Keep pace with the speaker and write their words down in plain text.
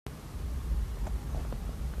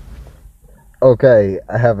Okay,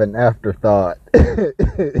 I have an afterthought.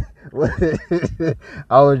 I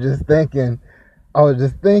was just thinking, I was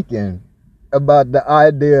just thinking about the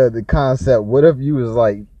idea, the concept. What if you was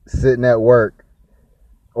like sitting at work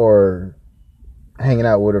or hanging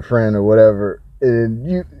out with a friend or whatever, and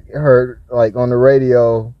you heard like on the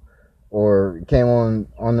radio or came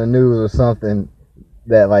on the news or something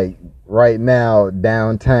that like right now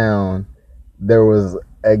downtown there was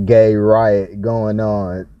a gay riot going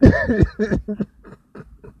on.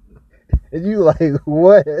 And you like,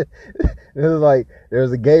 what? It was like,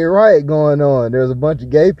 there's a gay riot going on. There's a bunch of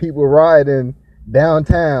gay people rioting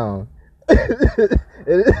downtown. it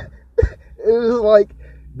was like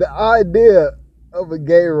the idea of a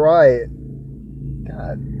gay riot.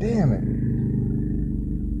 God damn it.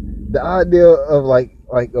 The idea of like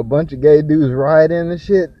a bunch of gay dudes rioting and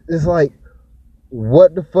shit. It's like,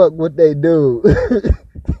 what the fuck would they do?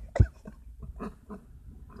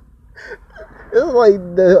 It's like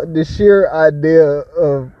the sheer idea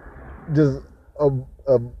of just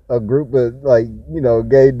a group of like, you know,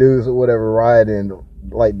 gay dudes or whatever rioting,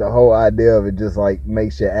 like the whole idea of it just like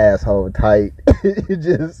makes your asshole tight. It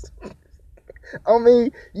just, I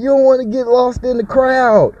mean, you don't want to get lost in the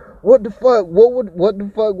crowd. What the fuck? What the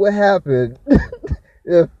fuck would happen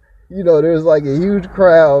if, you know, there's like a huge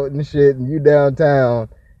crowd and shit and you downtown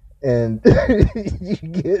and you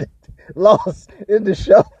get lost in the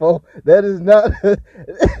shuffle? That is not.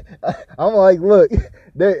 I'm like, look,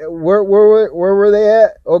 where were they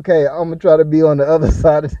at? Okay, I'm gonna try to be on the other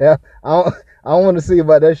side of town. I don't want to see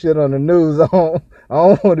about that shit on the news. I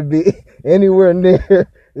don't want to be anywhere near.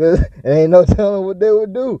 Ain't no telling what they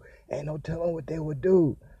would do. Ain't no telling what they would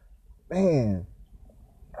do. Man,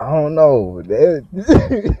 I don't know.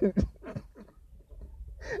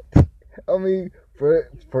 I mean,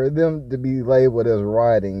 for them to be labeled as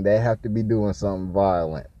rioting, they have to be doing something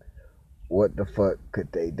violent. What the fuck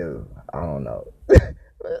could they do? I don't know. I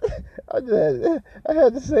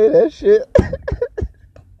had to say that shit.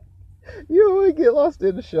 You always get lost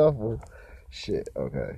in the shuffle. Shit, okay.